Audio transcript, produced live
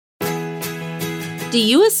Do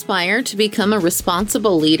you aspire to become a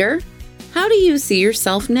responsible leader? How do you see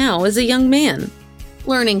yourself now as a young man?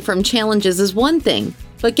 Learning from challenges is one thing,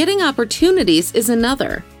 but getting opportunities is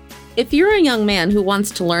another. If you're a young man who wants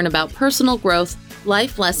to learn about personal growth,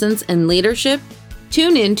 life lessons, and leadership,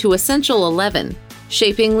 tune in to Essential 11,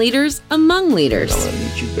 Shaping Leaders Among Leaders. I want to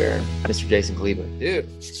meet you, Baron. Mr. Jason Khalipa. Dude,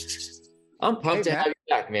 I'm pumped to have you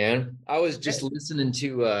back, man. I was just listening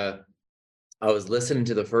to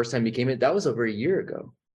the first time you came in. That was over a year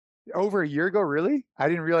ago. Over a year ago, really? I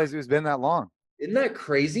didn't realize it was been that long. Isn't that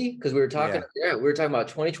crazy? Because we were talking, we were talking about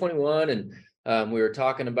 2021, and we were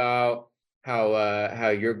talking about how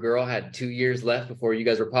your girl had 2 years left before you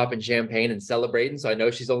guys were popping champagne and celebrating. So I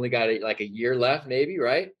know she's only got like a year left, maybe,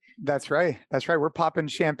 right? That's right. That's right. We're popping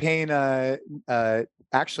champagne.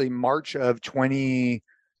 Actually, March of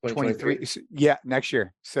 2023. Yeah, next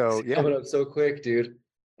year. So yeah, coming up so quick, dude.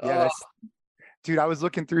 Yeah, dude, I was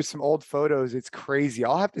looking through some old photos. It's crazy.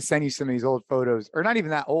 I'll have to send you some of these old photos, or not even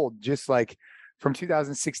that old, just like from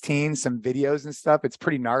 2016, some videos and stuff. It's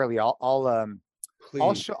pretty gnarly. I'll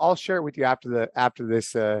share it with you after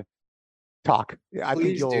this talk. I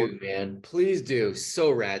think you'll do, man. Please do. So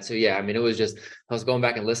rad. So yeah, I mean, it was just, I was going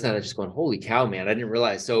back and listening, and just going, holy cow, man, I didn't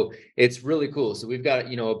realize. So it's really cool. So we've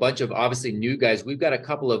got, a bunch of obviously new guys. We've got a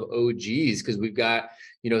couple of OGs, because we've got,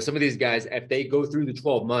 some of these guys, if they go through the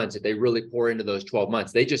 12 months, if they really pour into those 12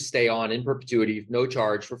 months, they just stay on in perpetuity, no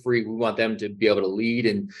charge, for free. We want them to be able to lead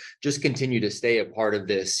and just continue to stay a part of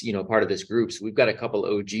this, part of this group. So we've got a couple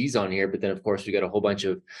OGs on here, but then of course we got a whole bunch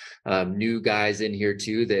of new guys in here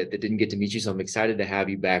too that didn't get to meet you. So I'm excited to have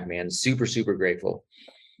you back, man. Super, super grateful.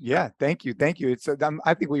 Yeah, thank you. It's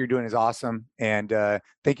I think what you're doing is awesome, and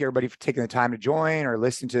thank you everybody for taking the time to join or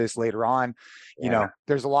listen to this later on. Yeah.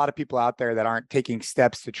 There's a lot of people out there that aren't taking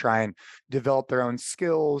steps to try and develop their own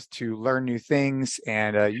skills, to learn new things,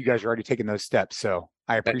 and you guys are already taking those steps. So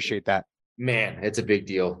I appreciate that. Man, it's a big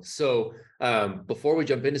deal. So before we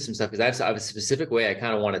jump into some stuff, because I have a specific way I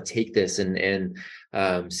kind of want to take this and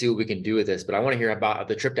see what we can do with this, but I want to hear about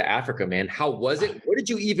the trip to Africa, man. How was it? Where did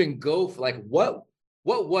you even go?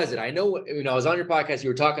 What was it? I know, I was on your podcast, you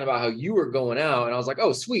were talking about how you were going out, and I was like,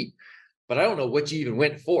 oh, sweet. But I don't know what you even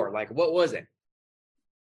went for. Like, what was it?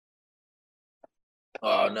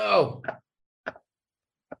 Oh, no.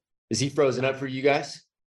 Is he frozen up for you guys?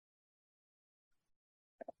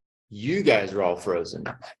 You guys are all frozen.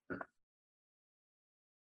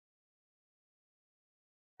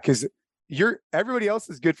 Because everybody else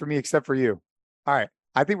is good for me except for you. All right.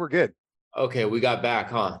 I think we're good. Okay, we got back,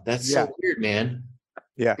 huh? That's so weird, man.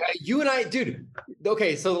 Yeah. You and I, dude.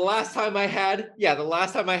 Okay, so the last time I had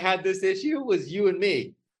this issue was you and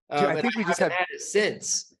me. Dude, I think we just had it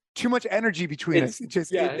since. Too much energy between us.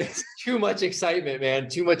 It's too much excitement, man.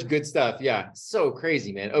 Too much good stuff. Yeah, so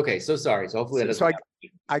crazy, man. Okay, so sorry. So hopefully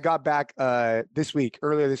I got back earlier this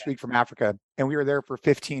week from Africa, and we were there for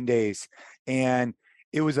 15 days, and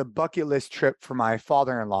it was a bucket list trip for my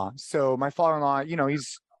father-in-law. So my father-in-law,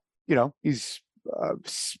 he's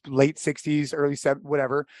late 60s, early 70s,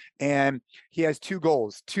 whatever. And he has two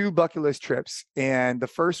goals, two bucket list trips. And the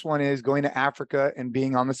first one is going to Africa and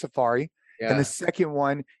being on the safari. Yeah. And the second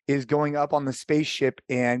one is going up on the spaceship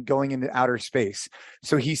and going into outer space.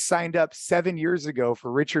 So he signed up 7 years ago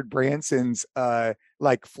for Richard Branson's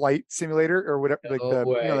flight simulator or whatever,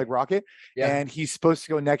 like rocket. Yeah. And he's supposed to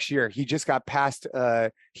go next year. He just got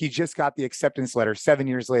he just got the acceptance letter 7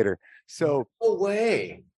 years later. So no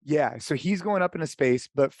way. Yeah. So he's going up into space,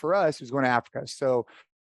 but for us, he was going to Africa. So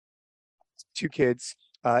two kids,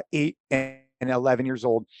 8 and 11 years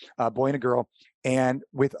old, a boy and a girl. And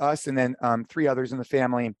with us, and then 3 others in the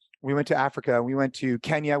family, we went to Africa. We went to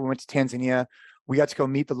Kenya. We went to Tanzania. We got to go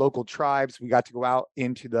meet the local tribes. We got to go out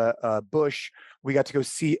into the bush. We got to go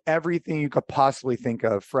see everything you could possibly think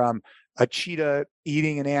of, from a cheetah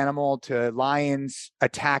eating an animal to lions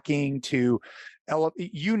attacking to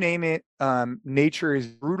you name it. Nature is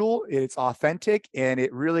brutal. It's authentic, and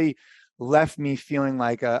it really left me feeling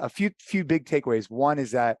like a few big takeaways. One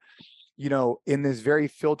is that, in this very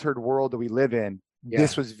filtered world that we live in,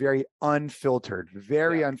 this was very unfiltered,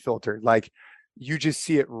 unfiltered. Like, you just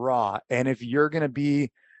see it raw. And if you're going to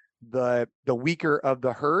be the weaker of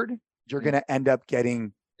the herd, you're going to end up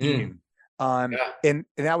getting eaten. And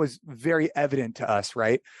that was very evident to us.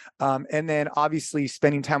 Right. And then obviously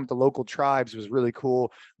spending time with the local tribes was really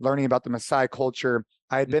cool. Learning about the Maasai culture.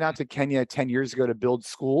 I had been out to Kenya 10 years ago to build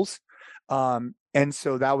schools. And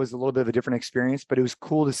so that was a little bit of a different experience, but it was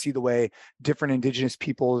cool to see the way different indigenous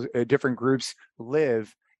peoples, different groups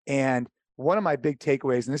live. And one of my big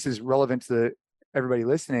takeaways, and this is relevant to everybody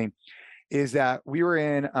listening, is that we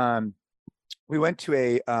went to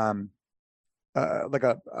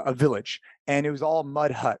a village, and it was all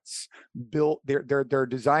mud huts built. They're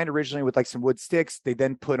designed originally with like some wood sticks. They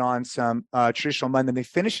then put on some traditional mud, and then they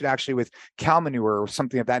finish it actually with cow manure or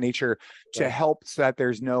something of that nature to help so that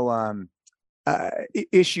there's no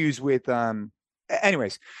issues with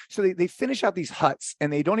anyways. So they finish out these huts,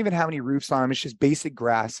 and they don't even have any roofs on them. It's just basic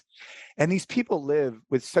grass, and these people live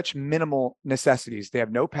with such minimal necessities. They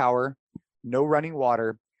have no power, no running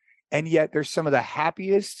water, and yet they're some of the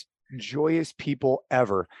happiest, joyous people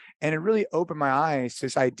ever. And it really opened my eyes to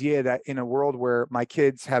this idea that in a world where my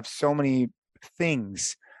kids have so many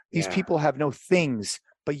things, these people have no things,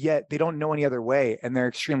 but yet they don't know any other way, and they're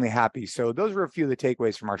extremely happy. So those were a few of the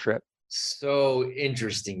takeaways from our trip. So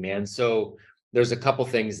interesting, man. So there's a couple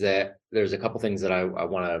things that I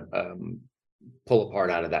want to pull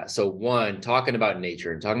apart out of that. So one, talking about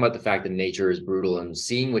nature and talking about the fact that nature is brutal and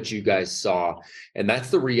seeing what you guys saw, and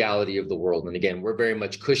that's the reality of the world. And again, we're very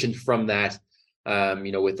much cushioned from that,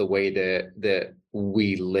 with the way that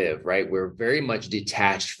we live, right? We're very much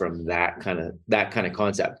detached from that kind of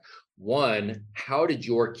concept. One, how did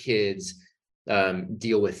your kids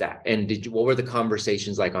deal with that? And what were the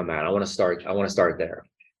conversations like on that? I want to start there.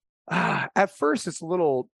 At first it's a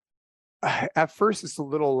little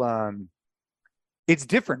it's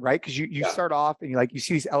different, right? Because you start off and you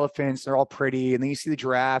see these elephants, they're all pretty, and then you see the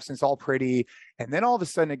giraffes and it's all pretty, and then all of a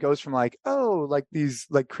sudden it goes from like, oh, like these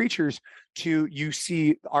like creatures, to you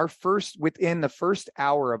see within the first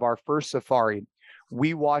hour of our first safari,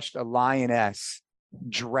 we watched a lioness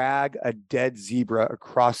drag a dead zebra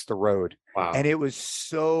across the road. Wow. And it was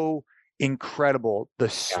so incredible, the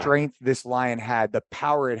strength this lion had, the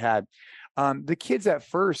power it had. The kids at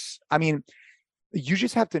first, I mean, you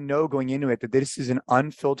just have to know going into it that this is an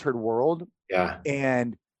unfiltered world. Yeah.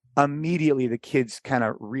 And immediately the kids kind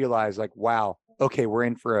of realize like, wow, okay, we're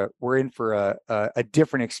in for a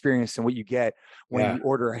different experience than what you get when you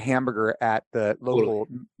order a hamburger at the local,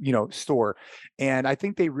 store. And I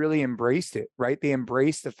think they really embraced it, right? They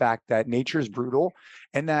embraced the fact that nature is brutal,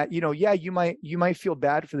 and that, you might feel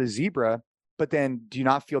bad for the zebra, but then do you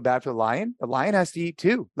not feel bad for the lion? The lion has to eat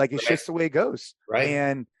too. Like, it's just the way it goes.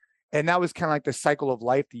 Right. And that was kind of like the cycle of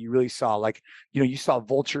life that you really saw. Like, you saw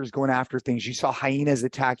vultures going after things, you saw hyenas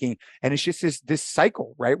attacking, and it's just this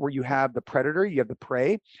cycle, right? Where you have the predator, you have the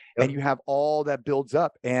prey, and you have all that builds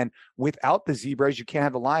up. And without the zebras, you can't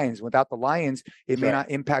have the lions. Without the lions, it may not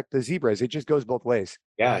impact the zebras. It just goes both ways.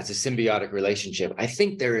 Yeah, it's a symbiotic relationship. I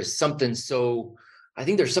think there's something so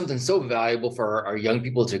valuable for our young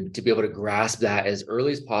people to be able to grasp that as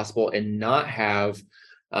early as possible, and not have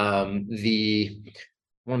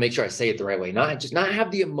I want to make sure I say it the right way, not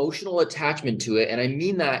have the emotional attachment to it. And I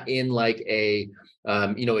mean that in like a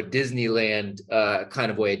Disneyland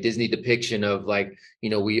kind of way, a Disney depiction of like,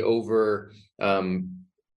 we over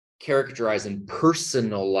characterize and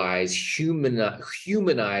personalize,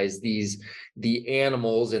 humanize the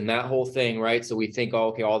animals and that whole thing, right? So we think, oh,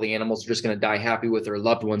 okay, all the animals are just going to die happy with their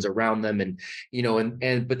loved ones around them, and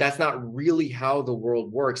but that's not really how the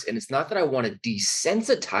world works. And it's not that I want to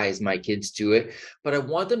desensitize my kids to it, but I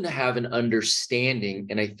want them to have an understanding,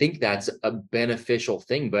 and I think that's a beneficial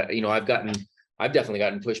thing. But I've definitely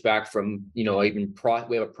gotten pushback from, we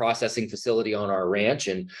have a processing facility on our ranch.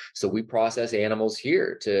 And so we process animals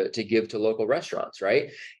here to give to local restaurants. Right.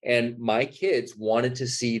 And my kids wanted to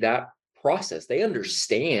see that process. They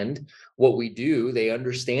understand what we do. They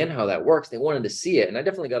understand how that works. They wanted to see it. And I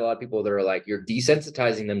definitely got a lot of people that are like, you're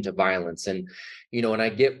desensitizing them to violence. And, and I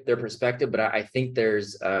get their perspective, but I think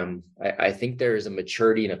there's a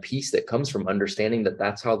maturity and a peace that comes from understanding that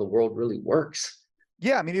that's how the world really works.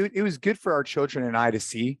 Yeah, I mean, it was good for our children and I to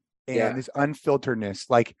see, and this unfilteredness.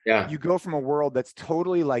 Like, you go from a world that's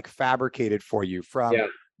totally like fabricated for you, from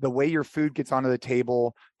the way your food gets onto the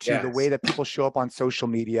table to the way that people show up on social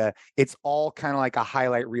media. It's all kind of like a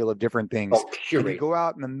highlight reel of different things. And you go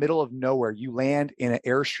out in the middle of nowhere, you land in an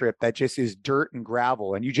airstrip that just is dirt and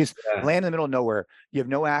gravel, and you just land in the middle of nowhere. You have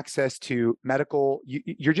no access to medical.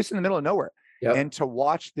 You're just in the middle of nowhere. And to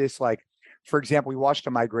watch this, like, for example, we watched a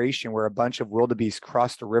migration where a bunch of wildebeest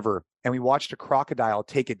crossed a river, and we watched a crocodile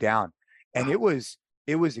take it down. And it was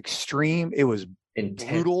extreme. It was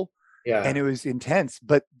brutal. And it was intense,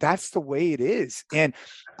 but that's the way it is. And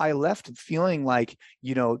I left feeling like,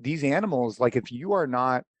 these animals, like, if you are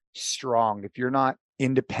not strong, if you're not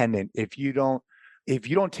independent, if you don't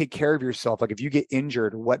take care of yourself, like if you get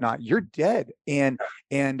injured or whatnot, you're dead. And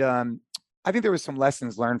I think there was some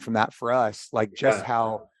lessons learned from that for us, like just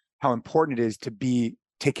how important it is to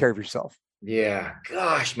take care of yourself. Yeah.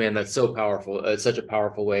 Gosh, man, that's so powerful. It's such a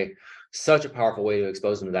powerful way to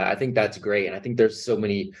expose them to that. I think that's great. And I think there's so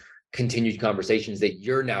many continued conversations that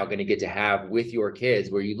you're now going to get to have with your kids,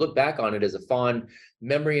 where you look back on it as a fond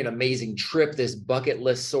memory, an amazing trip, this bucket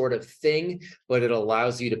list sort of thing, but it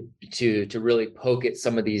allows you to really poke at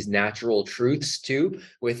some of these natural truths too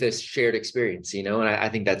with this shared experience, and I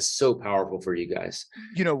think that's so powerful for you guys.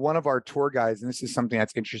 One of our tour guides, and this is something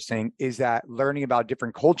that's interesting, is that learning about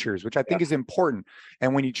different cultures, which I think is important.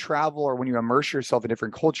 And when you travel or when you immerse yourself in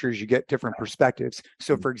different cultures, you get different perspectives.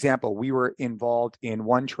 So for example, we were involved in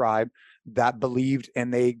one tribe that believed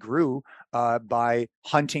and they grew by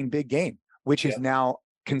hunting big game, which is now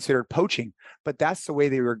considered poaching, but that's the way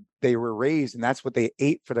they were raised, and that's what they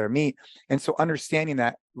ate for their meat. And so understanding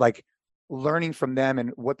that, like, learning from them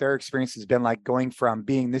and what their experience has been like, going from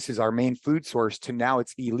being this is our main food source to now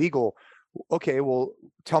it's illegal. Okay, well,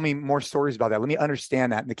 tell me more stories about that. Let me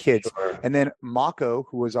understand that. And the kids. Sure. And then Mako,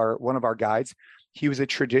 who was one of our guides, he was a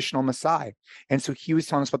traditional Maasai. And so he was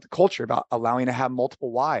telling us about the culture, about allowing to have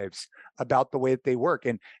multiple wives, about the way that they work.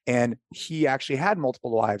 And he actually had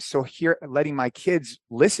multiple wives. So here, letting my kids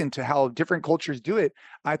listen to how different cultures do it,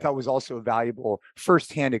 I thought was also a valuable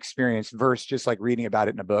firsthand experience versus just like reading about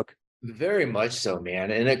it in a book. Very much so, man.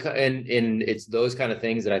 And it's those kind of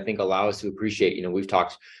things that I think allow us to appreciate,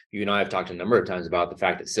 you and I have talked a number of times about the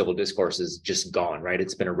fact that civil discourse is just gone, right?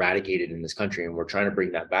 It's been eradicated in this country, and we're trying to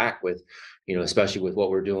bring that back with, especially with what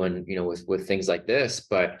we're doing, with things like this.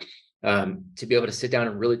 But to be able to sit down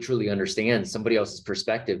and really truly understand somebody else's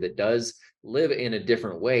perspective that does live in a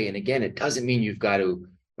different way. And again, it doesn't mean you've got to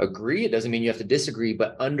agree. It doesn't mean you have to disagree,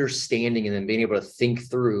 but understanding and then being able to think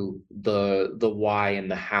through the why and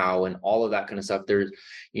the how and all of that kind of stuff. There's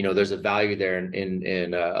a value there,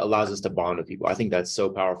 and allows us to bond with people. I think that's so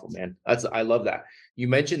powerful, man. I love that. You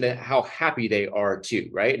mentioned that how happy they are too,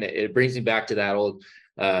 right? And it brings me back to that old,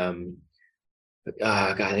 God,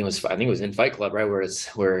 I think it was in Fight Club, right?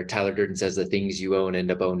 Where Tyler Durden says the things you own end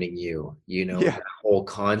up owning you, that whole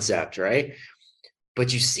concept, right?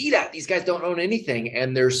 But you see that these guys don't own anything,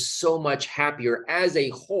 and they're so much happier as a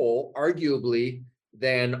whole, arguably,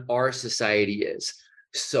 than our society is.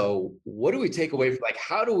 So what do we take away from, like,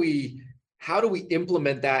 how do we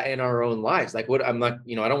implement that in our own lives? Like, what, I'm not,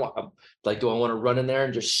 I don't want, like, do I want to run in there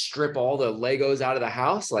and just strip all the Legos out of the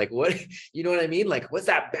house? Like, what, you know what I mean? Like, what's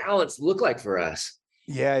that balance look like for us?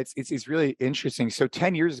 Yeah, it's really interesting. So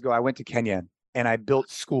 10 years ago, I went to Kenya and I built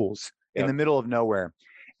schools in the middle of nowhere.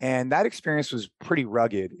 And that experience was pretty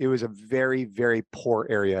rugged. It was a very, very poor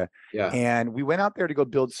area. Yeah. And we went out there to go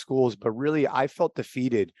build schools, but really I felt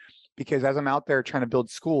defeated because as I'm out there trying to build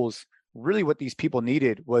schools, really what these people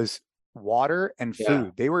needed was water and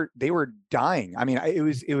food. They were dying. I mean, it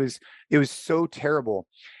was so terrible.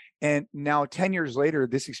 And now 10 years later,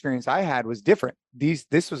 this experience I had was different.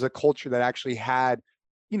 This was a culture that actually had,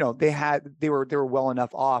 they were well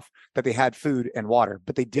enough off that they had food and water,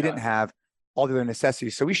 but they didn't have all the other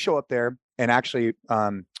necessities. So we show up there, and actually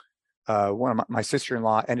one of my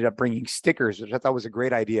sister-in-law ended up bringing stickers, which I thought was a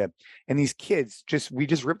great idea. And these kids we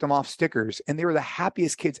just ripped them off stickers, and they were the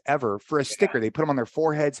happiest kids ever for a sticker. They put them on their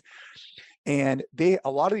foreheads, and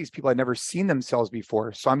a lot of these people had never seen themselves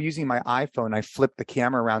before. So I'm using my iPhone. I flip the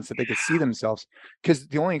camera around so they could see themselves, because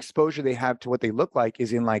the only exposure they have to what they look like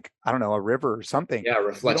is in, like, I don't know, a river or something. Yeah,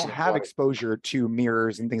 reflection. They don't have exposure to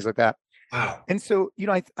mirrors and things like that. Wow. And so,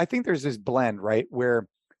 I think there's this blend, right, where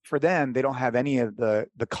for them, they don't have any of the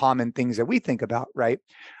common things that we think about, right?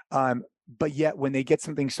 But yet when they get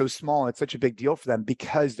something so small, it's such a big deal for them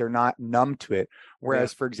because they're not numb to it.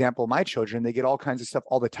 Whereas, for example, my children, they get all kinds of stuff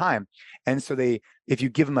all the time. And so if you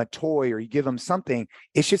give them a toy or you give them something,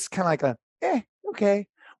 it's just kind of like okay.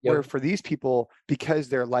 Yep. Where for these people, because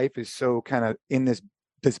their life is so kind of in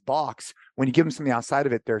this box, when you give them something outside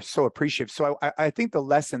of it, they're so appreciative. So I think the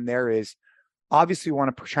lesson there is, obviously we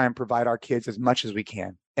want to try and provide our kids as much as we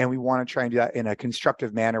can. And we want to try and do that in a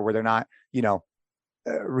constructive manner where they're not,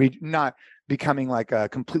 not becoming like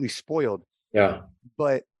completely spoiled. Yeah.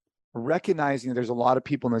 But recognizing that there's a lot of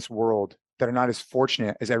people in this world that are not as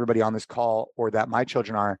fortunate as everybody on this call, or that my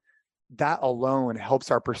children are, that alone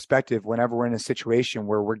helps our perspective whenever we're in a situation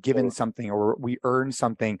where we're given something or we earn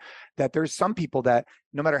something, that there's some people that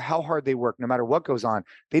no matter how hard they work, no matter what goes on,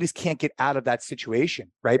 they just can't get out of that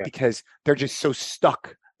situation, right? Yeah. Because they're just so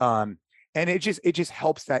stuck. And it just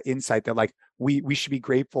helps that insight that, like, we should be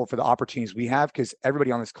grateful for the opportunities we have, because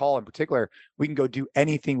everybody on this call in particular, we can go do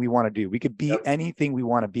anything we want to do. We could be anything we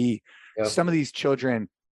want to be. Some of these children,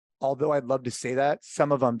 although I'd love to say that,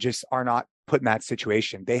 some of them just are not put in that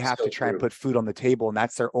situation. They have to try and put food on the table, and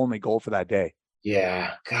that's their only goal for that day.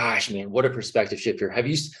 Yeah. Gosh, man, what a perspective shifter. Have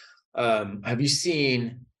you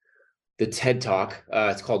seen the TED Talk?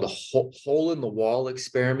 It's called the Hole in the Wall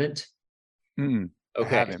Experiment. I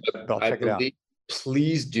Okay. haven't, but I'll I check it out. believe,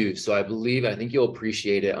 please do. So I think you'll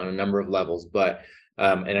appreciate it on a number of levels, but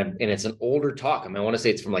and it's an older talk. I mean, I want to say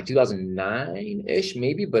it's from like 2009-ish,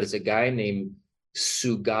 maybe, but it's a guy named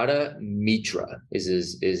Sugata Mitra is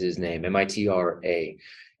his name, Mitra.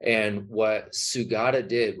 And what Sugata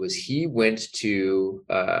did was he went to,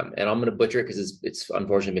 and I'm going to butcher it because it's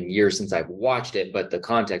unfortunately been years since I've watched it, but the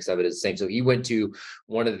context of it is the same. So he went to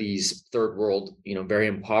one of these third world, very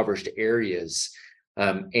impoverished areas,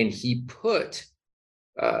 and he put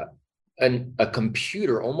a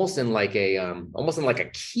computer almost in like a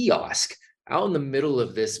kiosk out in the middle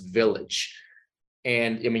of this village.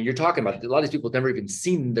 And I mean, you're talking about a lot of these people have never even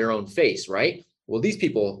seen their own face, right? Well, these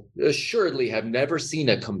people assuredly have never seen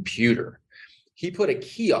a computer. He put a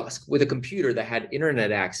kiosk with a computer that had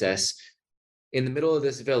internet access in the middle of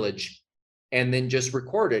this village and then just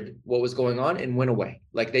recorded what was going on and went away.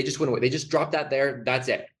 Like they just went away. They just dropped that there. That's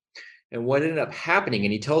it. And what ended up happening,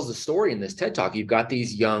 and he tells the story in this TED Talk, you've got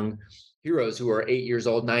these young heroes who are 8 years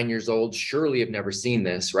old, 9 years old, surely have never seen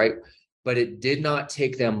this, right? But it did not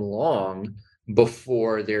take them long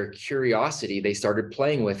before their curiosity, they started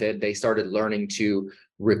playing with it. They started learning to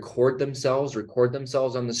record themselves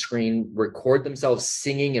on the screen, record themselves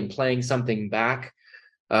singing and playing something back.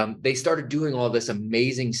 They started doing all this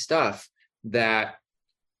amazing stuff that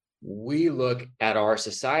we look at our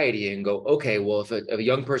society and go, okay, well, if a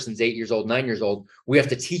young person's 8 years old, 9 years old, we have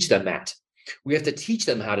to teach them that. We have to teach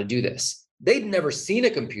them how to do this. They'd never seen a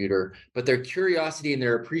computer, but their curiosity and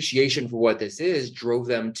their appreciation for what this is drove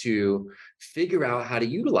them to figure out how to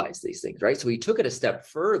utilize these things, right? So he took it a step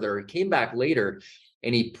further, he came back later,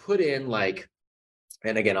 and he put in like,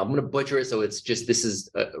 and again, I'm going to butcher it, so it's just, this is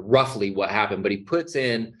roughly what happened, but he puts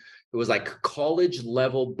in, it was like college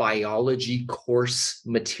level biology course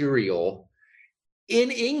material in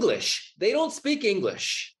English. They don't speak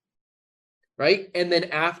English, right? And then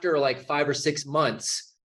after like 5 or 6 months,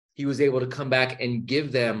 he was able to come back and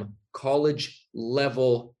give them college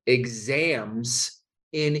level exams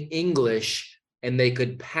in English, and they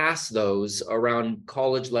could pass those around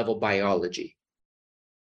college level biology.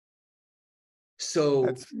 So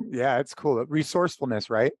it's cool. Resourcefulness,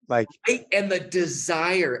 right? Like, and the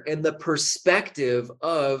desire and the perspective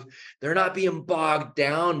of they're not being bogged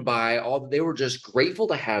down by all, they were just grateful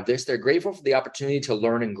to have this. They're grateful for the opportunity to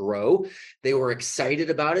learn and grow. They were excited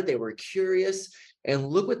about it. They were curious. And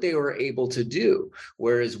look what they were able to do.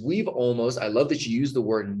 Whereas we've almost, I love that you use the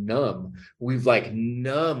word numb. We've like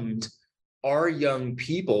numbed our young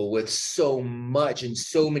people with so much and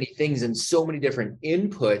so many things and so many different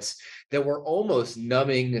inputs that we're almost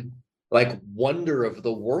numbing like wonder of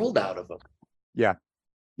the world out of them. Yeah,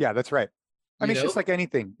 that's right. I mean, it's just like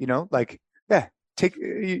anything, like, yeah,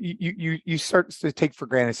 you start to take for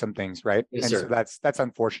granted some things, right? Yes, and sir. so that's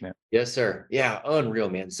unfortunate. Yes, sir. Yeah, unreal,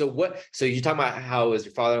 man. So you're talking about how is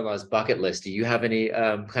your father-in-law's bucket list? Do you have any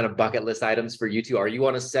kind of bucket list items for you two? Are you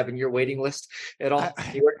on a 7-year waiting list at all?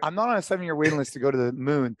 I'm not on a 7-year waiting list to go to the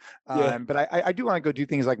moon, but I do want to go do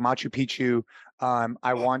things like Machu Picchu.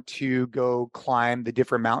 I want to go climb the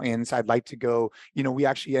different mountains. I'd like to go, we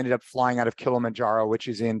actually ended up flying out of Kilimanjaro, which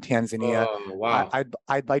is in Tanzania. Oh, wow.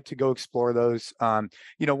 I'd like to go explore those.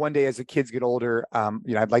 One day as the kids get older,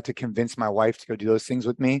 I'd like to convince my wife to go do those things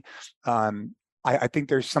with me. I think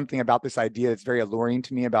there's something about this idea that's very alluring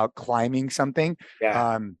to me about climbing something.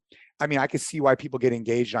 Yeah. I mean, I could see why people get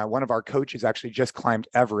engaged. One of our coaches actually just climbed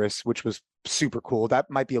Everest, which was super cool. That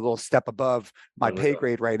might be a little step above my pay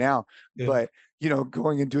grade right now, but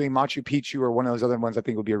going and doing Machu Picchu or one of those other ones, I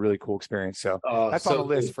think would be a really cool experience. So that's on the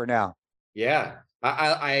list for now. Yeah,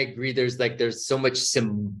 I agree. There's so much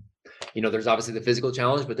there's obviously the physical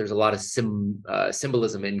challenge, but there's a lot of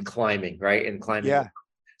symbolism in climbing, right? And climbing. Yeah.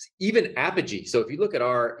 Even apogee. So if you look at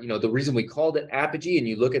our, the reason we called it apogee, and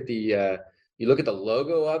you look at the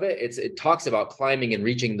logo of it, it talks about climbing and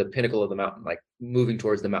reaching the pinnacle of the mountain, like moving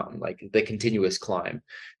towards the mountain, like the continuous climb,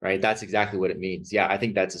 right? That's exactly what it means. Yeah, I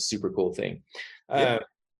think that's a super cool thing. Yeah.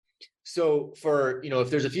 So for, if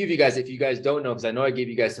there's a few of you guys, if you guys don't know, because I know I gave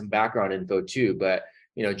you guys some background info too, but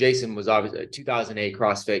Jason was obviously a 2008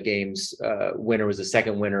 CrossFit Games winner, was the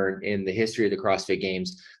second winner in the history of the CrossFit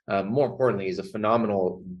Games. More importantly, he's a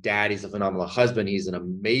phenomenal dad. He's a phenomenal husband. He's an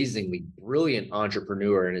amazingly brilliant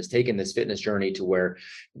entrepreneur and has taken this fitness journey to where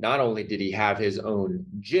not only did he have his own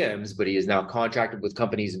gyms, but he is now contracted with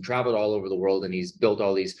companies and traveled all over the world. And he's built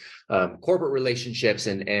all these corporate relationships.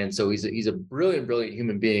 And so he's a brilliant, brilliant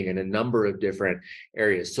human being in a number of different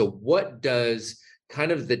areas. So what does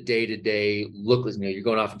kind of the day-to-day look like? You're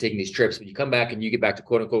going off and taking these trips, but you come back and you get back to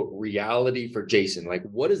quote unquote reality for Jason. Like,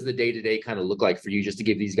 what does the day-to-day kind of look like for you, just to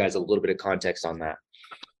give these guys a little bit of context on that?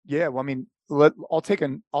 Yeah, well, I mean, I'll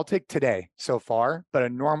take today so far, but a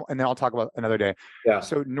normal, and then I'll talk about another day. Yeah.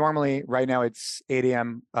 So normally right now it's 8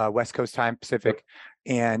 a.m. West Coast time, Pacific.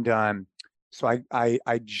 And so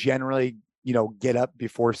I generally, get up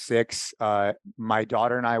before 6. My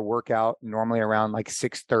daughter and I work out normally around like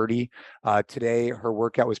 6:30. Today, her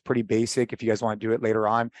workout was pretty basic. If you guys want to do it later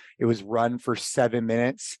on, it was run for 7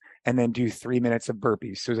 minutes and then do 3 minutes of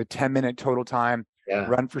burpees. So it was a 10-minute total time,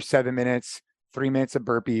 run for 7 minutes, 3 minutes of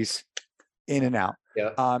burpees, in and out.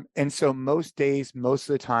 And so most days, most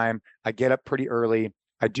of the time, I get up pretty early.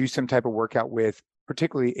 I do some type of workout with,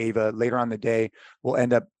 particularly Ava. Later on in the day, we'll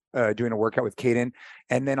end up doing a workout with Caden,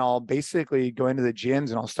 and then I'll basically go into the gyms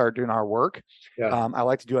and I'll start doing our work. I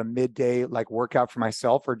like to do a midday like workout for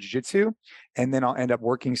myself or jiu-jitsu, and then I'll end up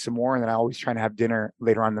working some more, and then I always try to have dinner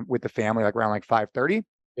later on with the family, like around like 5:30.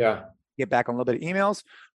 Get back on a little bit of emails,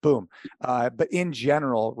 boom. But in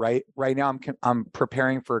general, right now I'm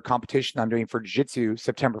preparing for a competition I'm doing for jiu-jitsu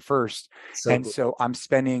September 1st. So I'm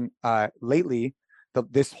spending lately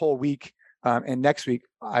this whole week and next week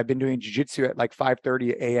I've been doing jiu-jitsu at like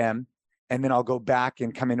 5:30 a.m. and then I'll go back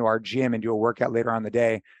and come into our gym and do a workout later on in the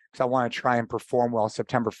day because I want to try and perform well.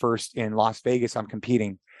 September 1st in Las Vegas, I'm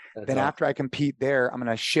competing. Then after I compete there, I'm going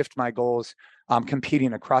to shift my goals. I'm competing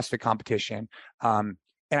in a CrossFit competition. And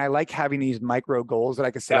I like having these micro goals that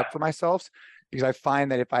I can set up for myself, because I find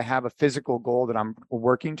that if I have a physical goal that I'm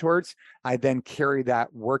working towards, I then carry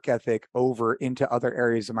that work ethic over into other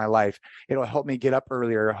areas of my life. It'll help me get up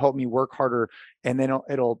earlier, help me work harder, and then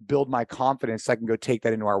it'll build my confidence so I can go take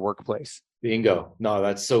that into our workplace. Bingo. No,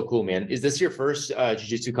 that's so cool, man. Is this your first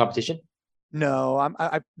jiu-jitsu competition? No,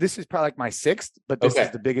 this is probably like my 6th, but this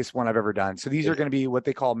is the biggest one I've ever done. So these are going to be what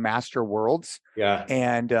they call Master Worlds.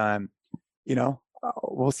 And,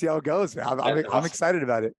 we'll see how it goes. I'm excited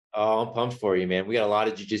about it. Oh, I'm pumped for you, man. We got a lot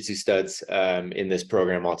of jiu-jitsu studs in this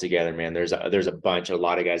program altogether, man. There's a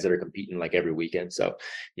lot of guys that are competing like every weekend. So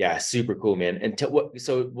yeah, super cool, man. And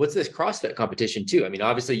so what's this CrossFit competition too? I mean,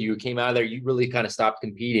 obviously you came out of there, you really kind of stopped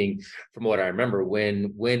competing from what I remember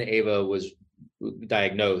when Ava was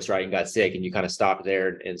diagnosed, right, and got sick, and you kind of stopped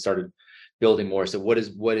there and started building more. So what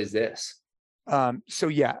is this?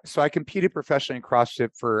 So I competed professionally in CrossFit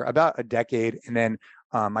for about a decade, and then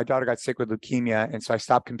my daughter got sick with leukemia, and so I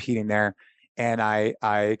stopped competing there, and I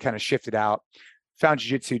kind of shifted out. Found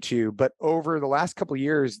jiu-jitsu too, but over the last couple of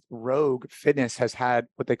years, Rogue Fitness has had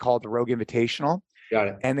what they call the Rogue Invitational. Got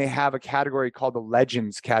it. And they have a category called the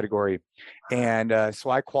Legends category, and so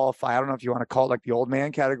I qualify. I don't know if you want to call it like the old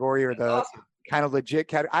man category or the kind of legit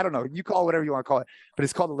category. I don't know. You call it whatever you want to call it, but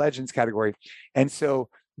it's called the Legends category. And so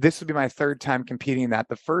this would be my 3rd time competing in that.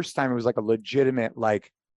 The first time it was like a legitimate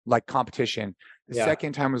like competition. The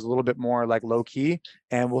second time was a little bit more like low key,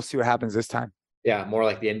 and we'll see what happens this time. Yeah, more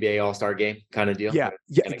like the NBA All-Star game kind of deal. Yeah,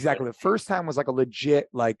 exactly. The first time was like a legit,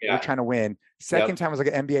 like we're trying to win. Second time was like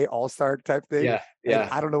an NBA All-Star type thing. Yeah.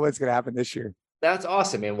 I don't know what's gonna happen this year. That's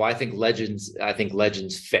awesome, man. Well, I think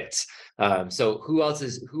Legends fits. So who else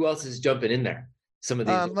is jumping in there? Some of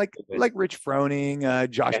these like Rich Froning,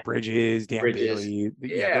 Josh Bridges, Dan Bailey,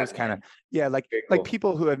 those kind of like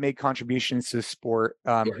people who have made contributions to the sport,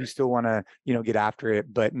 who still want to get after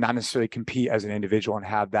it, but not necessarily compete as an individual and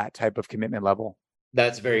have that type of commitment level.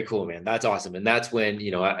 That's very cool, man. That's awesome. And that's when,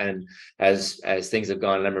 and as things have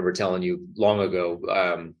gone, and I remember telling you long ago,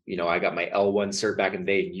 I got my L1 cert back in the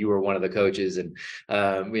day, and you were one of the coaches, and,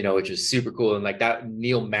 which was super cool. And like that,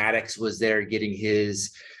 Neil Maddox was there getting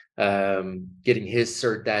his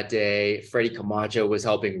cert that day. Freddie Camacho was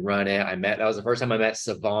helping run it. That was the first time I met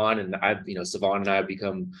Savon, and Savon and I have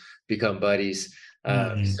become buddies.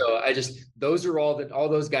 So those are all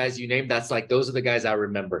those guys you named. That's like, those are the guys I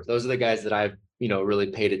remember. Those are the guys that I've, really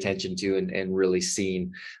paid attention to and really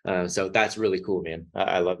seen. So that's really cool, man.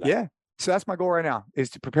 I love that. Yeah. So that's my goal right now, is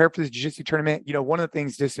to prepare for this jiu-jitsu tournament. One of the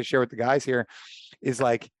things just to share with the guys here is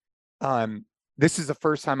like, this is the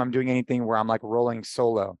first time I'm doing anything where I'm like rolling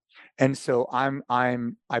solo. And so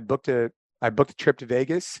I booked a trip to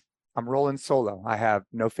Vegas. I'm rolling solo. I have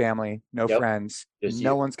no family, no friends,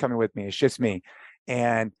 no one's coming with me. It's just me.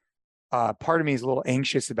 And part of me is a little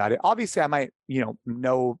anxious about it. Obviously I might,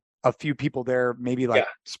 know a few people there, maybe like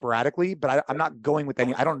sporadically, but I'm not going with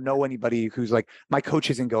any. I don't know anybody who's like, my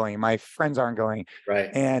coach isn't going, my friends aren't going.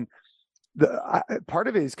 Right. And part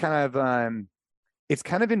of it is kind of, it's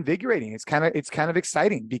kind of invigorating. It's kind of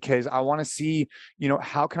exciting, because I want to see,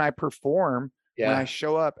 how can I perform when I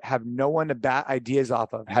show up, have no one to bat ideas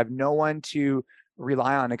off of, have no one to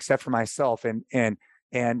rely on except for myself. And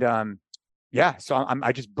Yeah, so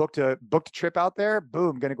I just booked a trip out there.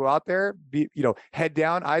 Boom, going to go out there, head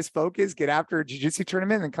down, eyes focused, get after a jiu-jitsu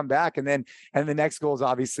tournament, and come back. And the next goal is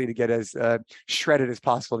obviously to get as shredded as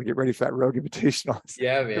possible to get ready for that Rogue Invitational.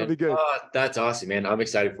 Yeah, man. It'll be good. That's awesome, man. I'm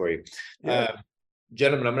excited for you. Yeah.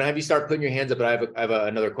 Gentlemen, I'm going to have you start putting your hands up, but I have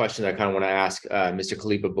another question that I kind of want to ask Mr.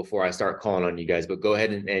 Khalipa before I start calling on you guys. But go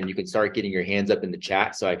ahead and you can start getting your hands up in the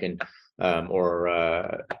chat so I can,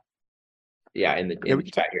 in the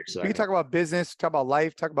chat here. So we can talk about business, talk about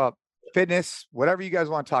life, talk about fitness, whatever you guys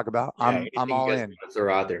want to talk about. I'm all in.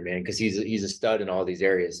 Throw out there, man, because he's a stud in all these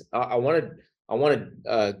areas. I want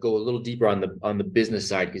to go a little deeper on the business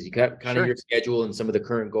side, because you got kind of your schedule and some of the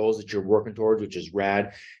current goals that you're working towards, which is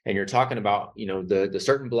rad. And you're talking about, the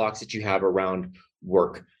certain blocks that you have around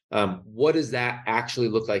work. What does that actually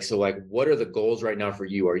look like? So like, what are the goals right now for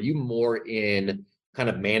you? Are you more in kind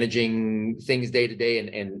of managing things day to day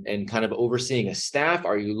and kind of overseeing a staff?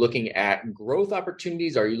 Are you looking at growth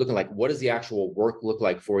opportunities? Are you looking like, what does the actual work look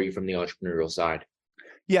like for you from the entrepreneurial side?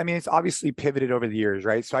 Yeah, I mean, it's obviously pivoted over the years,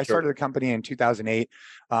 right? So I started the company in 2008.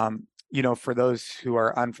 For those who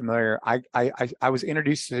are unfamiliar, I was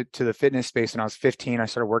introduced to the fitness space when I was 15. I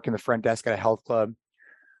started working the front desk at a health club.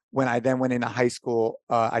 When I then went into high school,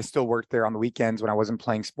 I still worked there on the weekends when I wasn't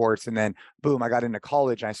playing sports. And then boom, I got into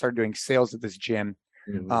college and I started doing sales at this gym.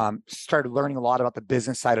 Started learning a lot about the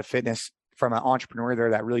business side of fitness from an entrepreneur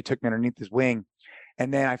there that really took me underneath his wing.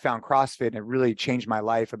 And then I found CrossFit, and it really changed my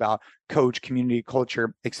life about coach, community,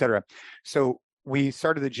 culture, etc. So we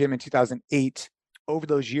started the gym in 2008. Over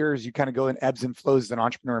those years, you kind of go in ebbs and flows as an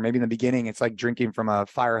entrepreneur. Maybe in the beginning, it's like drinking from a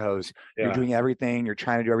fire hose. Yeah. You're doing everything. You're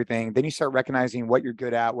trying to do everything. Then you start recognizing what you're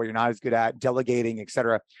good at, what you're not as good at, delegating,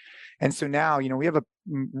 etc. And so now, we have a,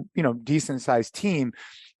 decent sized team.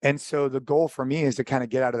 And so the goal for me is to kind of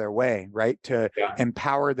get out of their way, right? To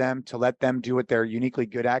empower them, to let them do what they're uniquely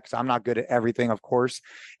good at, because I'm not good at everything, of course.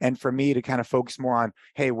 And for me to kind of focus more on,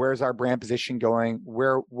 hey, where's our brand position going?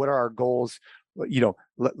 What are our goals?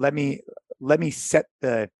 Let me set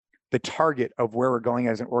the target of where we're going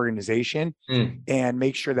as an organization and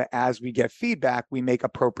make sure that as we get feedback, we make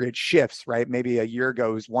appropriate shifts, right? Maybe a year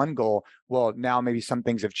ago was one goal. Well, now maybe some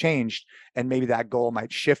things have changed and maybe that goal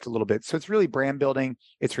might shift a little bit. So it's really brand building,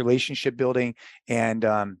 it's relationship building. And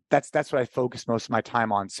that's what I focus most of my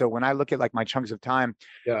time on. So when I look at like my chunks of time,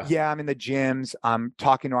 I'm in the gyms, I'm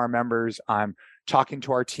talking to our members, I'm talking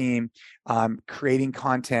to our team, creating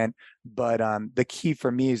content. But the key for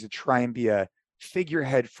me is to try and be a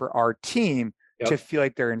figurehead for our team to feel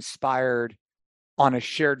like they're inspired on a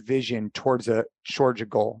shared vision towards a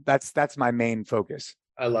goal. That's my main focus.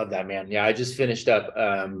 I love that, man. Yeah, I just finished up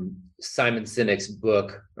Simon Sinek's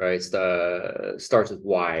book, right? It's starts with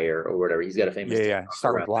Why or whatever. He's got a famous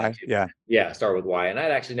Start with Why. Start with Why. And I'd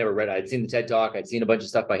actually never read it. I'd seen the TED Talk, I'd seen a bunch of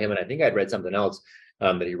stuff by him, and I think I'd read something else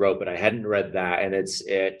that he wrote, but I hadn't read that. And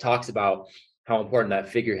it talks about how important that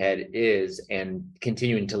figurehead is and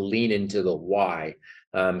continuing to lean into the why.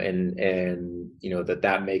 And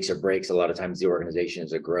that makes or breaks a lot of times the organization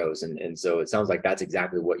as it grows. And so it sounds like that's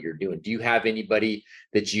exactly what you're doing. Do you have anybody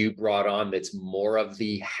that you brought on that's more of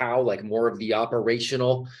the how, like more of the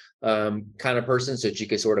operational kind of person, so that you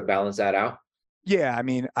could sort of balance that out? Yeah. I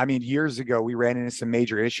mean, years ago, we ran into some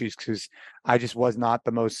major issues because I just was not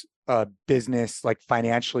the most business, like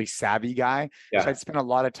financially savvy guy. So I'd spent a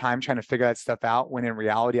lot of time trying to figure that stuff out when in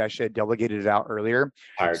reality, I should have delegated it out earlier.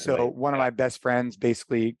 One of my best friends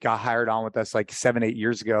basically got hired on with us like 7-8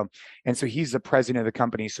 years ago. And so he's the president of the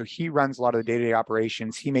company. So he runs a lot of the day-to-day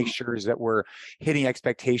operations. He makes sure that we're hitting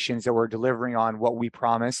expectations, that we're delivering on what we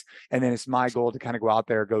promise. And then it's my goal to kind of go out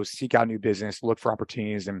there, go seek out new business, look for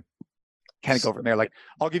opportunities, and kind of go from there. Like,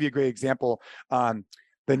 I'll give you a great example.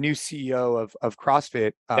 The new CEO of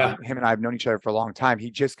CrossFit, him and I have known each other for a long time.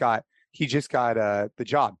 He just got the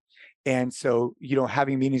job. And so,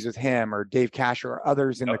 having meetings with him or Dave Cash or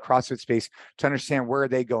others in the CrossFit space to understand where are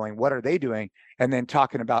they going, what are they doing, and then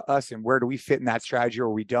talking about us and where do we fit in that strategy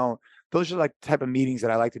or we don't. Those are like the type of meetings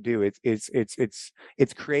that I like to do.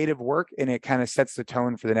 It's creative work, and it kind of sets the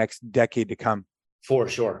tone for the next decade to come. For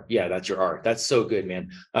sure. Yeah, that's your art. That's so good,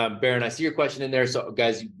 man. Baron, I see your question in there. So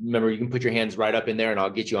guys, remember, you can put your hands right up in there and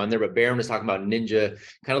I'll get you on there. But Baron was talking about ninja,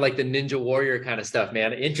 kind of like the Ninja Warrior kind of stuff,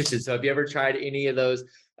 man. Interested. So have you ever tried any of those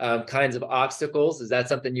kinds of obstacles? Is that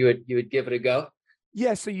something you would give it a go?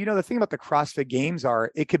 Yeah. So, the thing about the CrossFit Games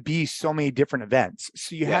it could be so many different events.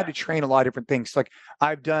 So you had to train a lot of different things. Like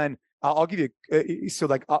I'll give you,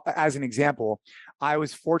 as an example, I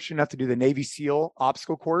was fortunate enough to do the Navy SEAL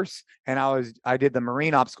obstacle course, and I did the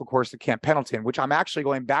Marine obstacle course at Camp Pendleton, which I'm actually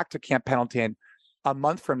going back to Camp Pendleton a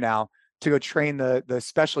month from now to go train the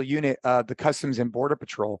special unit of the Customs and Border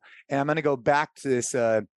Patrol, and I'm going to go back to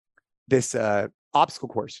this obstacle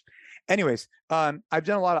course. Anyways, I've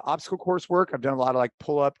done a lot of obstacle course work. I've done a lot of like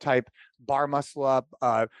pull up type, bar muscle up,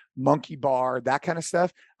 monkey bar, that kind of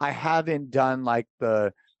stuff. I haven't done like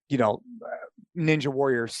the, Ninja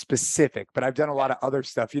Warrior specific, but I've done a lot of other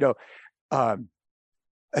stuff.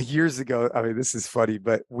 Years ago, I mean, this is funny,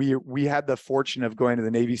 but we had the fortune of going to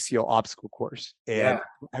the Navy SEAL obstacle course. And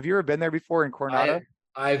have you ever been there before in Coronado?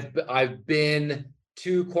 I've been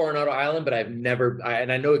to Coronado Island, but I've never. I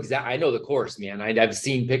know the course, man. I've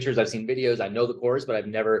seen pictures, I've seen videos, I know the course, but I've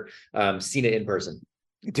never seen it in person.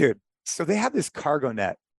 Dude, so they have this cargo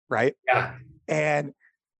net, right? Yeah.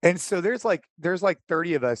 And so there's like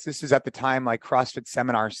 30 of us. This is at the time like CrossFit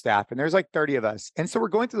seminar staff, and there's like 30 of us. And so we're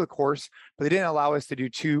going through the course, but they didn't allow us to do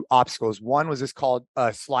two obstacles. One was this called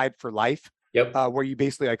Slide for Life. Yep. Where you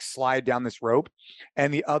basically like slide down this rope,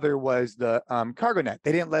 and the other was the cargo net.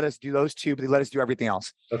 They didn't let us do those two, but they let us do everything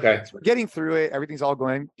else. Okay. So we're getting through it. Everything's all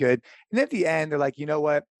going good. And at the end, they're like, you know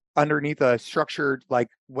what? Underneath a structured like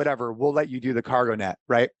whatever, we'll let you do the cargo net,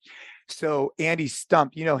 right? So Andy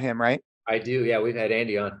Stump, you know him, right? I do. Yeah, we've had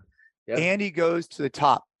Andy on. Yep. Andy goes to the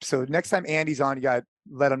top. So next time Andy's on, you got to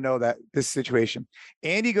let him know that this situation.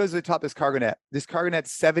 Andy goes to the top of this cargo net. This cargo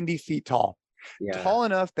net's 70 feet tall. Yeah. Tall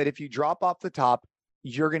enough that if you drop off the top,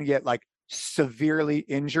 you're going to get like severely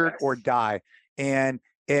injured or die. And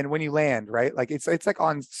when you land, right, like it's like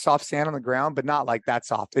on soft sand on the ground, but not like that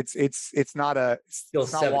soft. It's not Still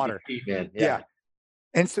it's not water. Feet, man. Yeah.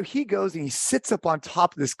 And so he goes and he sits up on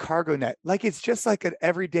top of this cargo net, like it's just like an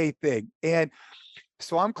everyday thing. And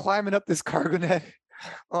so I'm climbing up this cargo net.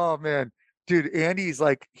 Oh man, dude, Andy's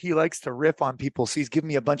like, he likes to riff on people. So he's giving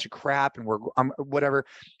me a bunch of crap and whatever.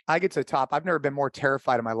 I get to the top. I've never been more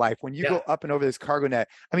terrified in my life. When you go up and over this cargo net,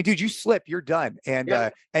 I mean, dude, you slip, you're done.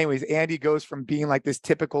 And anyways, Andy goes from being like this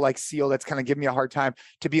typical like SEAL that's kind of giving me a hard time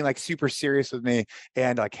to being like super serious with me.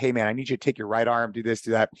 And like, hey man, I need you to take your right arm, do this,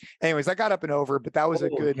 do that. Anyways, I got up and over, but that was a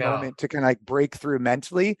good moment to kind of like break through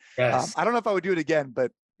mentally. Yes. I don't know if I would do it again,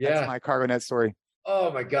 but that's my cargo net story.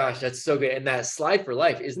 Oh my gosh, that's so good. And that Slide for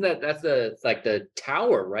Life, isn't that's the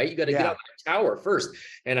tower, right? You got to get up the tower first.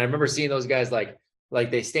 And I remember seeing those guys like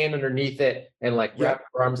they stand underneath it and like wrap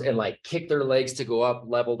their arms and like kick their legs to go up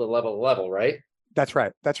level to level to level, right? That's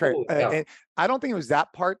right. Oh, And I don't think it was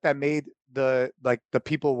that part that made the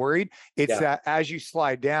people worried. It's that as you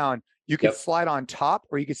slide down, you could slide on top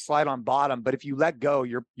or you could slide on bottom. But if you let go,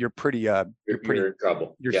 you're pretty you're in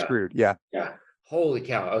trouble. You're screwed. Yeah. Yeah. Holy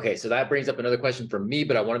cow. Okay. So that brings up another question from me,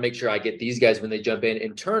 but I want to make sure I get these guys when they jump in.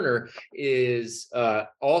 And Turner is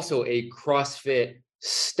also a CrossFit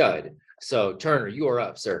stud. So Turner, you are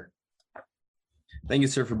up, sir. Thank you,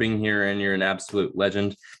 sir, for being here. And you're an absolute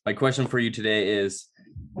legend. My question for you today is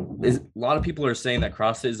a lot of people are saying that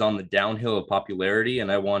CrossFit is on the downhill of popularity.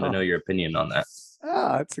 And I want to know your opinion on that.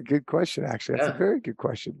 Ah, that's a good question. Actually, that's a very good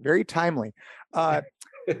question. Very timely.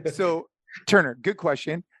 So Turner, good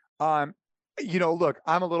question. Look,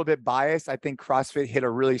 I'm a little bit biased. I think CrossFit hit a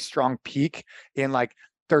really strong peak in like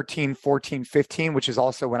 13, 14, 15, which is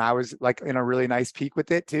also when I was like in a really nice peak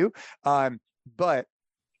with it too. But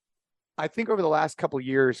I think over the last couple of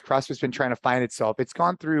years, CrossFit's been trying to find itself. It's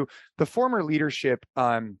gone through the former leadership.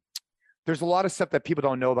 There's a lot of stuff that people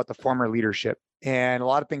don't know about the former leadership, and a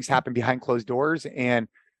lot of things happen behind closed doors, and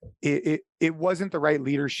it wasn't the right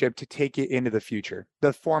leadership to take it into the future.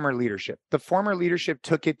 The former leadership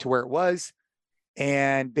took it to where it was,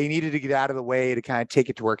 and they needed to get out of the way to kind of take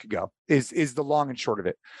it to where it could go is the long and short of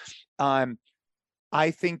it.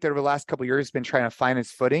 I think that over the last couple of years has been trying to find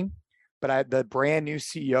its footing, but the brand new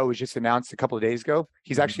CEO was just announced a couple of days ago.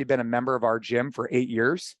 He's actually been a member of our gym for 8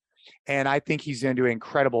 years. And I think he's going to do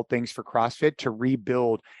incredible things for CrossFit to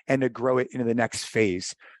rebuild and to grow it into the next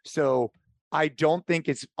phase. So I don't think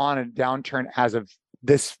it's on a downturn as of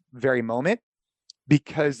this very moment,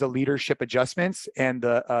 because the leadership adjustments and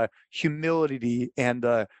the humility and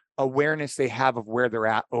the awareness they have of where they're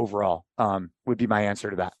at overall would be my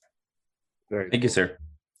answer to that. Thank you, sir.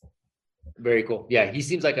 Very cool. Yeah, he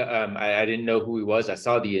seems like I didn't know who he was. I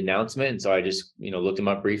saw the announcement, and so I just looked him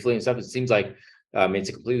up briefly and stuff. It seems like it's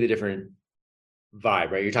a completely different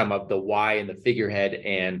vibe, right? You're talking about the why and the figurehead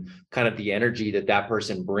and kind of the energy that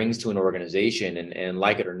person brings to an organization, and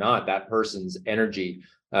like it or not, that person's energy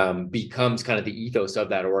becomes kind of the ethos of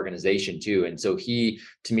that organization too. And so he,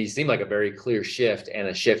 to me, seemed like a very clear shift, and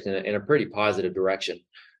a shift in a pretty positive direction.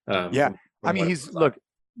 From I mean, he's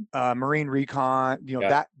Marine recon,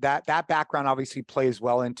 that background obviously plays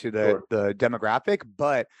well into the demographic,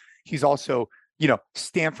 but he's also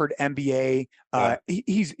Stanford MBA.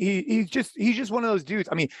 He's just one of those dudes.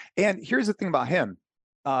 I mean, and here's the thing about him.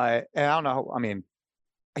 And I don't know. I mean,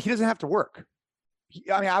 he doesn't have to work.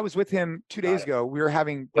 I was with him 2 days ago. We were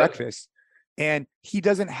having breakfast, and he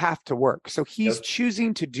doesn't have to work. So he's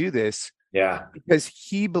choosing to do this because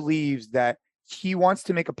he believes that he wants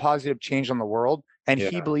to make a positive change on the world, and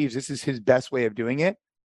he believes this is his best way of doing it.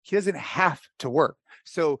 He doesn't have to work.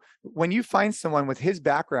 So when you find someone with his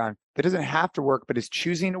background that doesn't have to work but is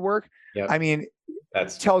choosing to work, I mean,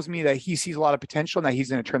 that tells me that he sees a lot of potential and that he's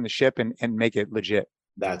going to turn the ship and make it legit.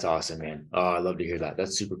 That's awesome, man. Oh, I love to hear that.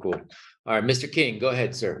 That's super cool. All right, Mr. King, go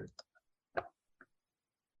ahead, sir.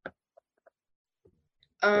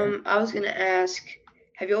 I was gonna ask,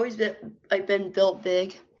 have you always been built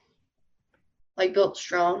big, like built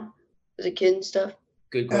strong as a kid and stuff?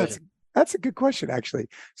 Good question. That's a good question, actually.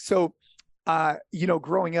 So,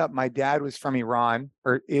 growing up, my dad was from Iran,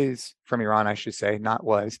 or is from Iran, I should say, not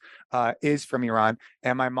was, is from Iran.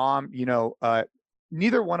 And my mom,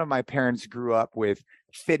 neither one of my parents grew up with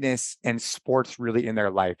fitness and sports really in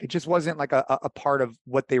their life. It just wasn't like a part of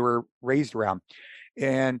what they were raised around.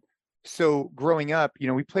 And so growing up,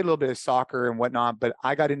 we played a little bit of soccer and whatnot, but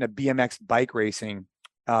I got into BMX bike racing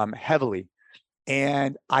heavily.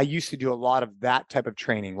 And I used to do a lot of that type of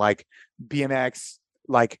training, like BMX,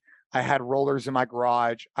 like I had rollers in my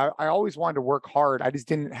garage. I always wanted to work hard. I just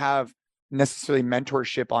didn't have necessarily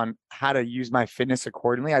mentorship on how to use my fitness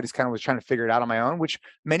accordingly. I just kind of was trying to figure it out on my own, which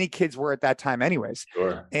many kids were at that time anyways.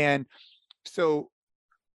 Sure. And so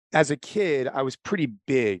as a kid, I was pretty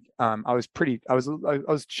big. I was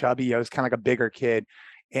chubby. I was kind of like a bigger kid.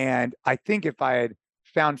 And I think if I had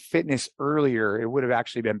found fitness earlier, it would have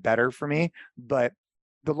actually been better for me. But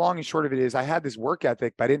the long and short of it is I had this work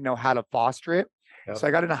ethic, but I didn't know how to foster it. Yep. So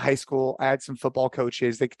I got into high school. I had some football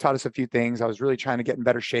coaches. They taught us a few things. I was really trying to get in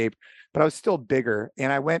better shape, but I was still bigger.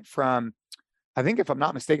 And I went from, I think if I'm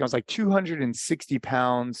not mistaken, I was like 260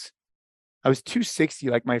 pounds. I was 260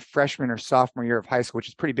 like my freshman or sophomore year of high school, which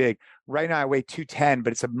is pretty big. Right now I weigh 210,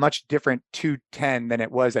 but it's a much different 210 than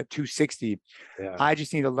it was at 260. Yeah. I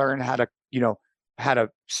just need to learn how to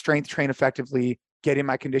strength train effectively, get in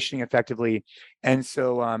my conditioning effectively. And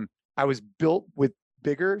so I was built with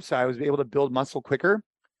bigger, so I was able to build muscle quicker,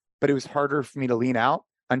 but it was harder for me to lean out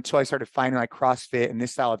until I started finding like CrossFit and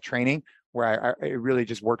this style of training where it really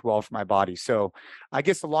just worked well for my body. So I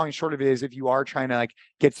guess the long and short of it is, if you are trying to like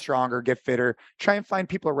get stronger, get fitter, try and find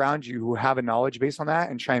people around you who have a knowledge base on that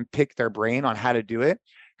and try and pick their brain on how to do it,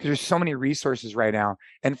 because there's so many resources right now.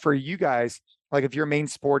 And for you guys, like if your main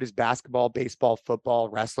sport is basketball, baseball, football,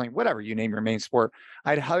 wrestling, whatever you name your main sport,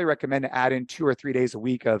 I'd highly recommend to add in 2 or 3 days a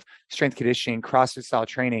week of strength conditioning, CrossFit style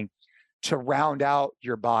training to round out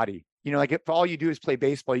your body. Like if all you do is play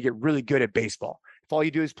baseball, you get really good at baseball. If all you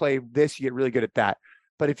do is play this, you get really good at that.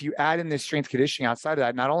 But if you add in this strength conditioning outside of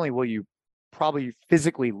that, not only will you probably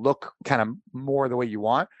physically look kind of more the way you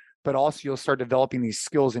want, but also you'll start developing these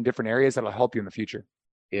skills in different areas that'll help you in the future.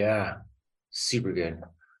 Yeah, super good.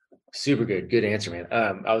 Super good. Good answer, man.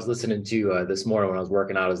 I was listening to this morning when I was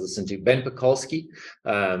working out, I was listening to Ben Pakulski.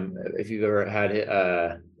 If you've ever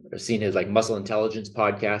had seen his like Muscle Intelligence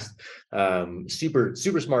podcast,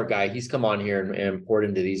 super smart guy. He's come on here and poured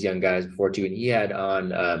into these young guys before too. And he had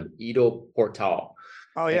on Ido Portal.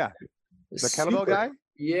 Oh yeah. The kettlebell guy?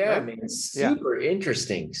 Yeah, right? Man. Super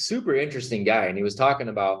interesting guy. And he was talking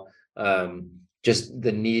about just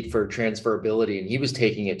the need for transferability. And he was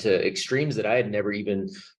taking it to extremes that I had never even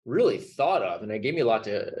really thought of. And it gave me a lot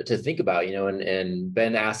to think about, and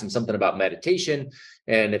Ben asked him something about meditation.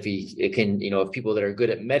 And if if people that are good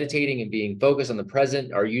at meditating and being focused on the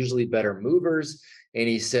present are usually better movers. And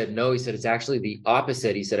he said, no, he said, it's actually the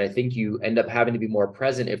opposite. He said, I think you end up having to be more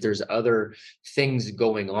present if there's other things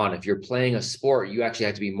going on. If you're playing a sport, you actually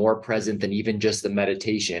have to be more present than even just the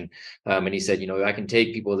meditation. And he said, I can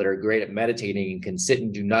take people that are great at meditating and can sit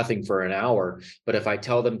and do nothing for an hour. But if I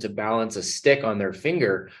tell them to balance a stick on their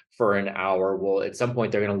finger for an hour, well, at some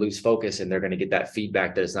point they're going to lose focus and they're going to get that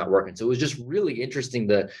feedback that it's not working. So it was just really interesting,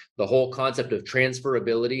 the whole concept of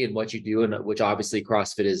transferability and what you do, and which obviously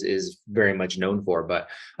CrossFit is very much known for. But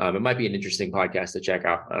it might be an interesting podcast to check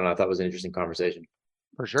out. I don't know. I thought it was an interesting conversation.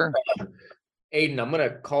 For sure. Aiden, I'm going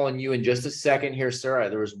to call on you in just a second here, sir.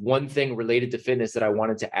 There was one thing related to fitness that I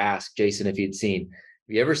wanted to ask Jason if he'd seen.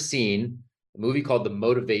 Have you ever seen a movie called The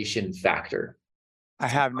Motivation Factor? I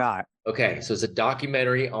have not. Okay, so it's a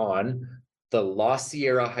documentary on the La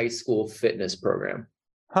Sierra High School fitness program.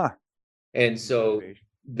 Huh. And so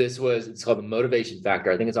it's called The Motivation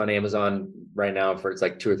Factor. I think it's on Amazon right now it's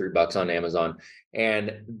like $2 or $3 on Amazon.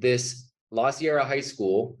 And this La Sierra High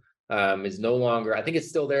School, is no longer, I think it's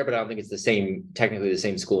still there, but I don't think it's technically the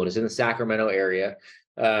same school. And it's in the Sacramento area.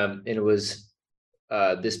 And it was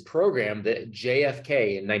this program that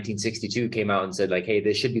JFK in 1962 came out and said, like, hey,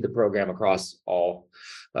 this should be the program across all,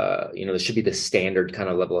 this should be the standard kind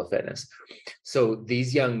of level of fitness. So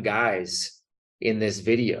these young guys in this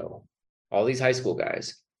video, all these high school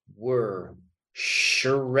guys, were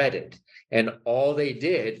shredded. And all they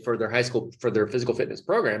did for their physical fitness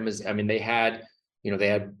program is, I mean, they had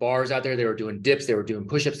bars out there. They were doing dips. They were doing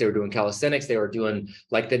push-ups. They were doing calisthenics. They were doing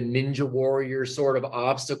like the Ninja Warrior sort of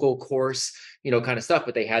obstacle course, kind of stuff,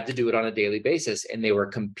 but they had to do it on a daily basis. And they were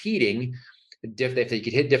competing. If they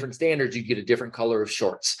could hit different standards, you get a different color of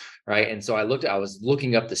shorts, right? And so I was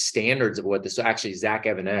looking up the standards of what this, so actually Zach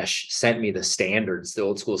Evanesh sent me the standards, the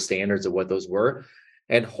old school standards of what those were.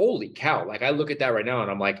 And holy cow, like I look at that right now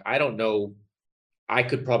and I'm like, I don't know, I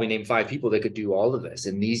could probably name 5 people that could do all of this.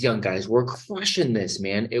 And these young guys were crushing this,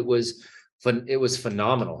 man. It was fun. It was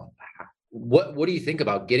phenomenal. What do you think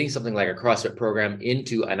about getting something like a CrossFit program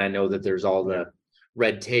into, and I know that there's all the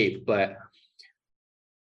red tape, but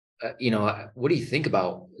what do you think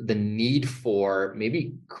about the need for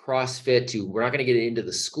maybe CrossFit we're not going to get into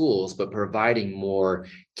the schools, but providing more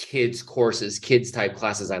kids courses, kids type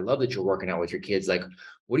classes? I love that you're working out with your kids. Like,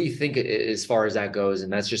 what do you think as far as that goes?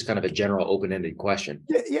 And that's just kind of a general open-ended question.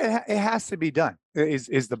 Yeah, it has to be done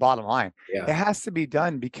is the bottom line. Yeah. It has to be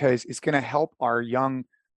done because it's going to help our young,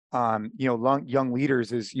 young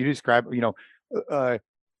leaders, as you describe,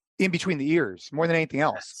 in between the ears more than anything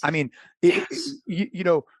else. I mean,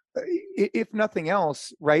 if nothing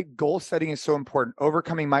else, right? Goal setting is so important.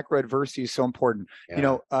 Overcoming micro adversity is so important.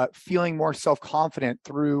 Yeah. Feeling more self-confident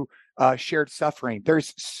through shared suffering.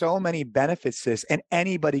 There's so many benefits to this, and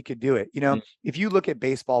anybody could do it. If you look at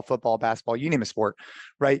baseball, football, basketball, you name a sport,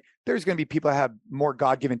 right? There's going to be people that have more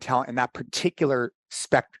God-given talent in that particular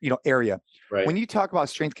area. Right. When you talk about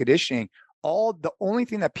strength conditioning, the only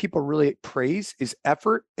thing that people really praise is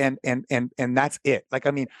effort, and that's it. Like,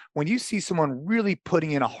 I mean, when you see someone really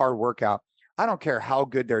putting in a hard workout, I don't care how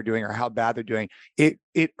good they're doing or how bad they're doing, it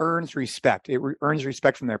earns respect. It earns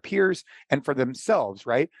respect from their peers and for themselves,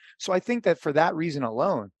 right? So I think that for that reason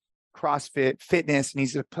alone, CrossFit fitness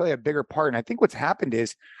needs to play a bigger part. And I think what's happened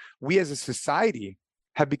is we as a society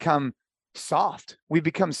have become soft. We've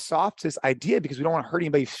become soft to this idea because we don't want to hurt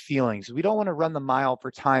anybody's feelings. We don't want to run the mile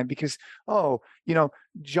for time because,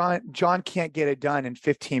 John can't get it done in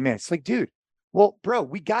 15 minutes. Like, dude, well, bro,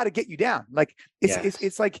 we got to get you down. Like,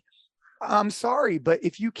 it's like, I'm sorry, but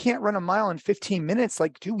if you can't run a mile in 15 minutes,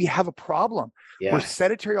 like, dude, we have a problem. Yeah. We're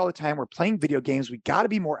sedentary all the time. We're playing video games. We got to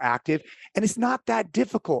be more active. And it's not that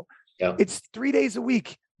difficult. Yeah. It's 3 days a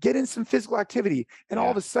week. Get in some physical activity. And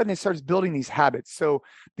all of a sudden it starts building these habits. So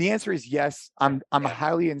the answer is yes. I'm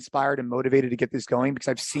highly inspired and motivated to get this going because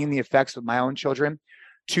I've seen the effects with my own children.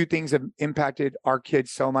 2 things have impacted our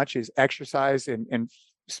kids so much is exercise and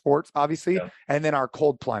sports, obviously. Yeah. And then our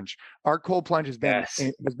cold plunge. Our cold plunge has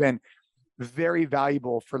been very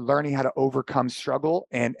valuable for learning how to overcome struggle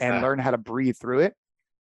and learn how to breathe through it.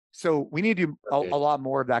 So we need to do a lot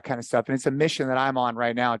more of that kind of stuff. And it's a mission that I'm on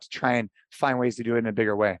right now to try and find ways to do it in a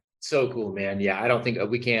bigger way. So cool, man. Yeah. I don't think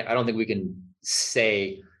we can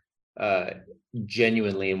say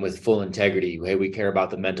genuinely and with full integrity, hey, we care about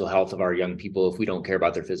the mental health of our young people if we don't care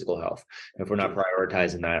about their physical health. If we're not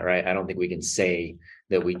prioritizing that, right? I don't think we can say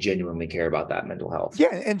that we genuinely care about that mental health.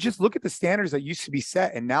 Yeah. And just look at the standards that used to be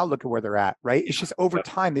set and now look at where they're at, right? It's just over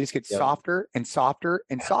time, they just get softer and softer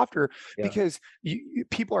and softer because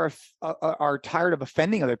people are tired of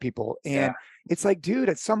offending other people. And it's like, dude,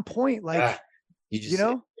 at some point, like,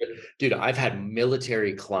 dude, I've had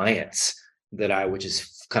military clients which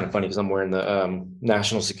is kind of funny because I'm wearing the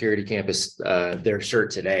National Security Campus, their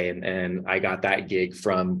shirt today. And I got that gig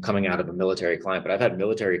from coming out of a military client, but I've had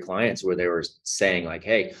military clients where they were saying like,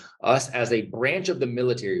 hey, us as a branch of the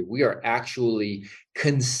military, we are actually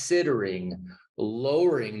considering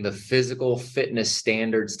lowering the physical fitness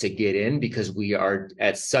standards to get in because we are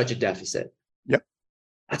at such a deficit. Yep.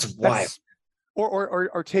 That's wild.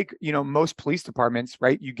 Or take, most police departments,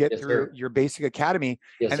 right? You get through your basic academy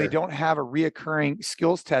and they don't have a reoccurring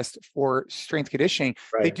skills test for strength conditioning.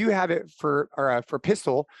 Right. They do have it for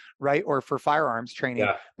pistol, right? Or for firearms training,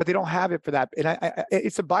 but they don't have it for that. And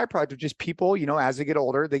it's a byproduct of just people, as they get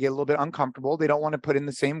older, they get a little bit uncomfortable. They don't want to put in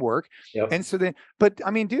the same work. Yep. And so but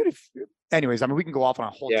I mean, dude, anyways, I mean, we can go off on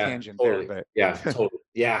a whole tangent there, but totally.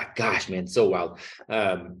 Yeah. Gosh, man. So wild.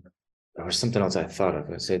 There was something else I thought of.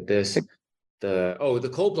 I said this. the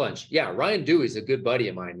cold plunge. Yeah, Ryan Dewey's a good buddy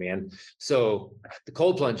of mine, man. So the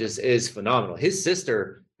cold plunge is phenomenal. His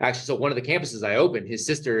sister, actually, so one of the campuses I opened, his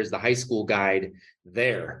sister is the high school guide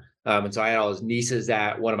there. And so I had all his nieces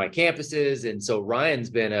at one of my campuses. And so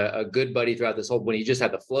Ryan's been a good buddy throughout this whole, when he just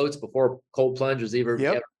had the floats before cold plunge was even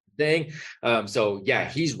Yep. thing. So yeah,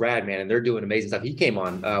 he's rad, man. And they're doing amazing stuff. He came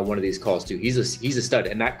on one of these calls too. He's a stud.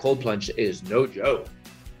 And that cold plunge is no joke.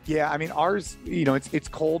 Yeah, I mean, ours, it's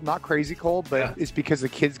cold, not crazy cold, but it's because the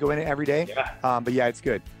kids go in it every day. Yeah. But yeah, it's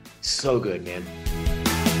good. So good, man.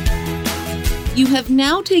 You have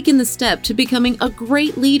now taken the step to becoming a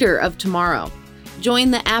great leader of tomorrow.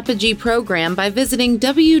 Join the Apogee program by visiting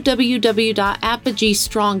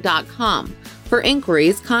www.apogeestrong.com. For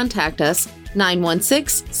inquiries, contact us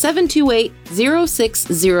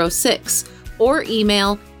 916-728-0606 or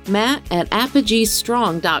email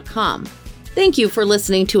matt@apogeestrong.com. Thank you for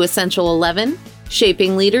listening to Essential 11,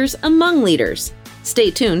 Shaping Leaders Among Leaders.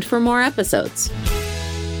 Stay tuned for more episodes.